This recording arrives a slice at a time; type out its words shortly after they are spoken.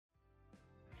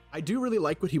I do really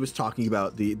like what he was talking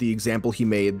about, the example he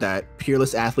made that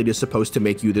Peerless Athlete is supposed to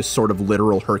make you this sort of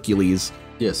literal Hercules.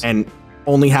 Yes. And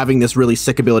only having this really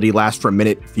sick ability last for a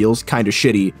minute feels kind of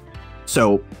shitty.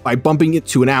 So by bumping it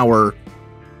to an hour,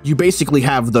 you basically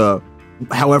have the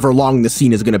however long the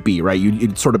scene is going to be, right?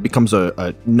 It sort of becomes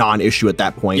a non-issue at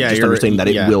that point. Yeah, just understanding that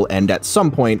it will end at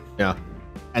some point. Yeah.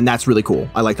 And that's really cool.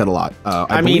 I like that a lot.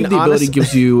 I mean, believe the ability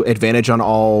gives you advantage on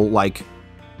all like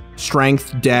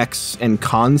strength, dex, and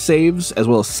con saves, as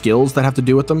well as skills that have to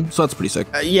do with them. So that's pretty sick.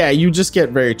 Yeah, you just get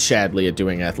very Chadley at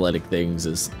doing athletic things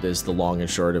is the long and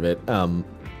short of it.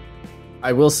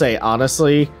 I will say,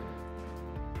 honestly,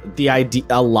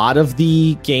 a lot of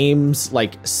the games,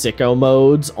 like sicko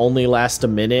modes, only last a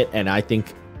minute, and I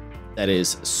think that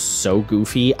is so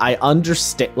goofy. I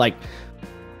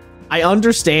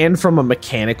understand from a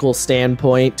mechanical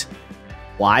standpoint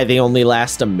why they only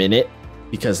last a minute,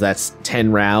 because that's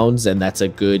 10 rounds and that's a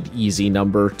good easy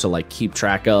number to like keep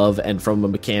track of, and from a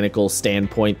mechanical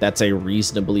standpoint that's a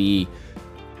reasonably,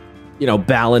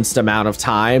 balanced amount of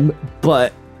time.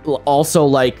 But also,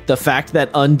 like, the fact that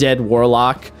Undead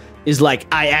Warlock is like,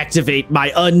 I activate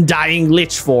my Undying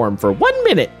Lich form for 1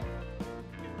 minute.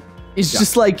 It's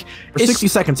just like, for 60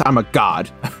 seconds I'm a god.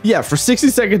 Yeah, for 60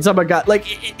 seconds I'm a god. Like,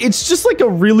 it's just like a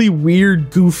really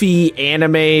weird, goofy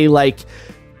anime, like,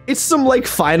 it's some like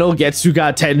Final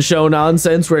Getsuga Tensho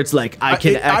nonsense where it's like, I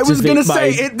can activate. I was gonna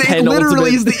say it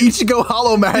literally is the Ichigo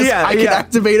Hollow Mask. Yeah, I can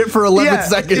activate it for 11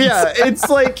 seconds. Yeah, it's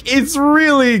like, it's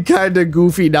really kind of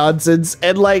goofy nonsense.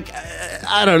 And like,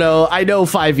 I don't know. I know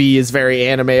 5e is very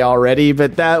anime already,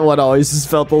 but that one always just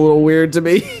felt a little weird to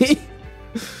me.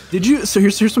 Did you? So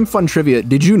here's some fun trivia.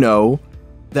 Did you know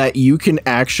that you can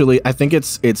actually? I think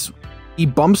he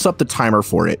bumps up the timer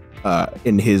for it.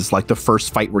 In his like the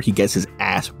first fight where he gets his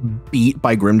ass beat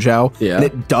by Grimmjow, and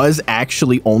it does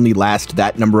actually only last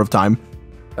that number of time.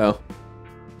 Oh,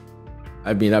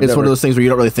 I mean, it's one of those things where you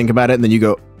don't really think about it, and then you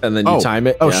go, and then you time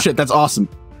it. Oh shit, that's awesome.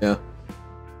 Yeah.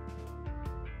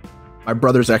 My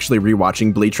brother's actually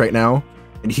rewatching Bleach right now,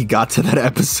 and he got to that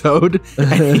episode,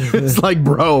 and he was like,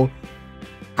 "Bro,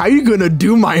 how you gonna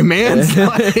do my man's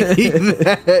like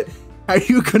that?" Are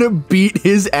you gonna beat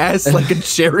his ass like a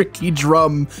Cherokee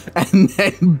drum and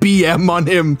then BM on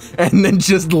him and then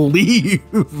just leave?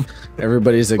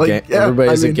 Everybody's a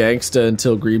gangsta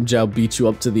until Grimmjow beats you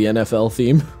up to the NFL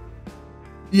theme.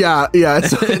 Yeah,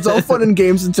 it's all fun and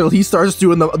games until he starts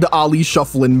doing the Ali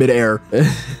shuffle in midair.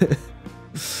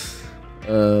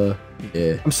 Yeah.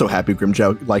 I'm so happy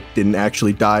Grimmjow like didn't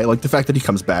actually die. Like the fact that he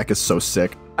comes back is so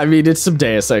sick. I mean, it's some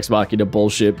Deus Ex Machina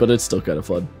bullshit, but it's still kind of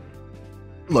fun.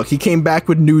 Look, he came back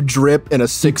with new drip and a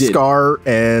sick scar,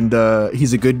 and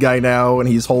he's a good guy now, and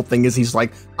his whole thing is he's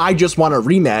like, I just want a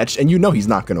rematch, and he's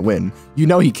not going to win.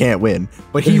 He can't win,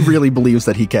 but he really believes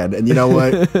that he can, and you know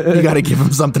what? You got to give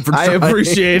him something for trying. I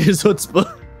appreciate his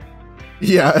chutzpah.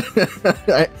 Yeah,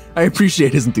 I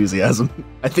appreciate his enthusiasm.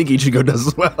 I think Ichigo does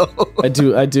as well.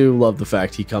 I do love the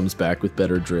fact he comes back with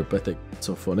better drip. I think it's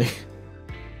so funny.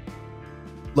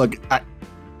 Look,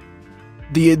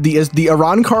 the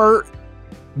Arankar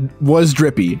was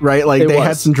drippy, right? Like they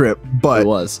had some drip, but it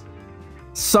was.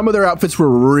 Some of their outfits were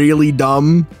really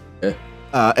dumb,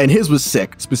 and his was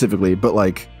sick specifically. But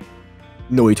like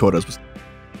Noitora's was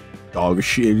dog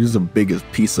shit. He's the biggest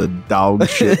piece of dog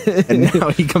shit, and now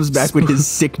he comes back with his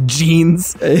sick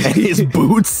jeans and his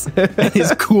boots and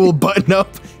his cool button up,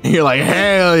 and you're like,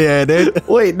 hell yeah, dude!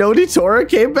 Wait, Noitora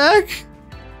came back?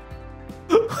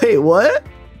 Wait, what?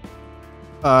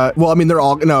 Well, I mean, they're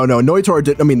all Noitora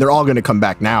did. I mean, they're all going to come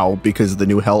back now because of the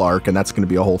new Hell arc, and that's going to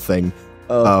be a whole thing.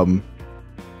 But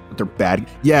they're bad.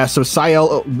 Yeah. So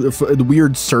Sael, the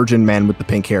weird surgeon man with the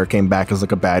pink hair, came back as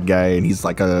like a bad guy, and he's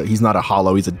like he's not a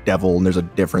hollow, he's a devil, and there's a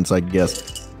difference, I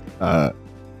guess. I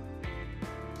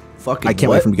can't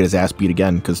wait for him to get his ass beat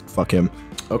again because fuck him.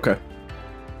 Okay.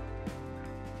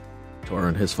 Tora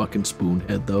and his fucking spoon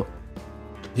head though.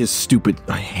 His stupid.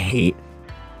 I hate.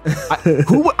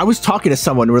 I was talking to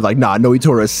someone who were like, nah,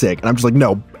 Noitora is sick. And I'm just like,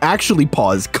 no, actually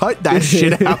pause. Cut that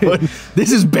shit out.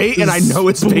 This is bait, and I know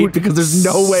it's bait because there's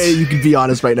no way you can be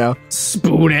honest right now.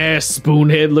 Spoon-ass,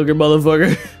 spoonhead looking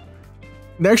motherfucker.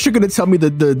 Next, you're going to tell me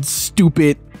the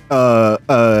stupid,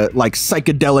 like,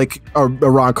 psychedelic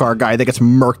Arankar guy that gets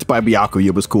murked by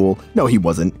Byakuya was cool. No, he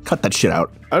wasn't. Cut that shit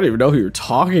out. I don't even know who you're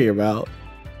talking about.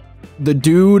 The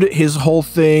dude, his whole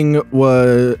thing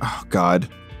was... Oh, God.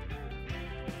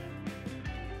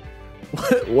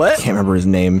 What? I can't remember his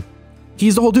name.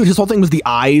 He's the whole dude. His whole thing was the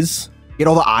eyes. He had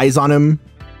all the eyes on him.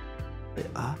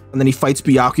 And then he fights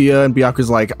Byakuya, and Byakuya's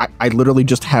like, I literally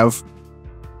just have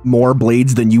more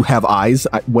blades than you have eyes.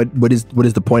 What is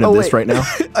the point of this right now?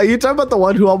 Are you talking about the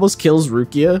one who almost kills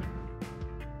Rukia?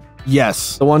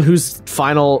 Yes. The one whose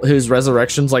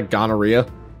resurrection's like gonorrhea?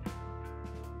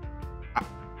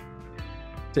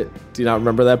 Do you not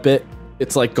remember that bit?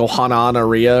 It's like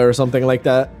Gohana-aria or something like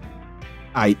that.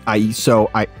 I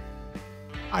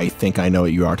think I know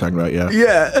what you are talking about. Yeah.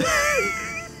 Yeah.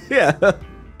 Yeah.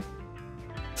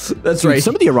 That's right.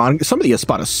 Some of the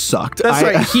Espada sucked. That's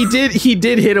right. He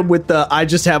did hit him with the "I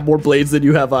just have more blades than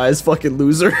you have eyes," fucking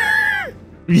loser.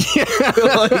 Yeah.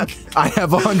 Like, I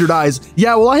have 100 eyes.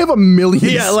 Yeah, well, I have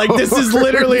 1,000,000. Yeah, like this is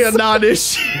literally a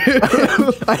non-issue.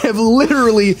 I have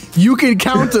literally, you can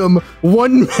count them,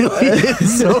 1,000,000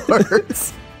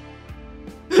 swords.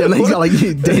 And he's got like,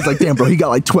 he's like, damn, bro, he got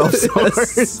like 12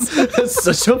 swords. That's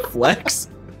such a flex.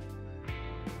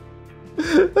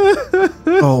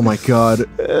 Oh my god!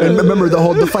 And remember,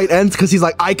 the fight ends because he's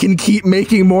like, I can keep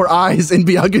making more eyes, and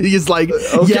Bianca is like,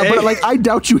 okay. Yeah, but like, I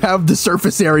doubt you have the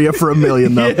surface area for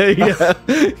 1,000,000 though. Yeah.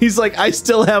 He's like, I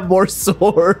still have more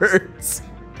swords.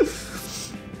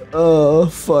 Oh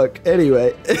fuck.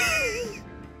 Anyway,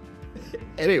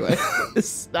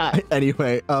 it's not.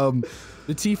 Anyway, the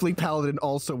Tiefling Paladin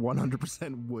also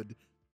 100% would.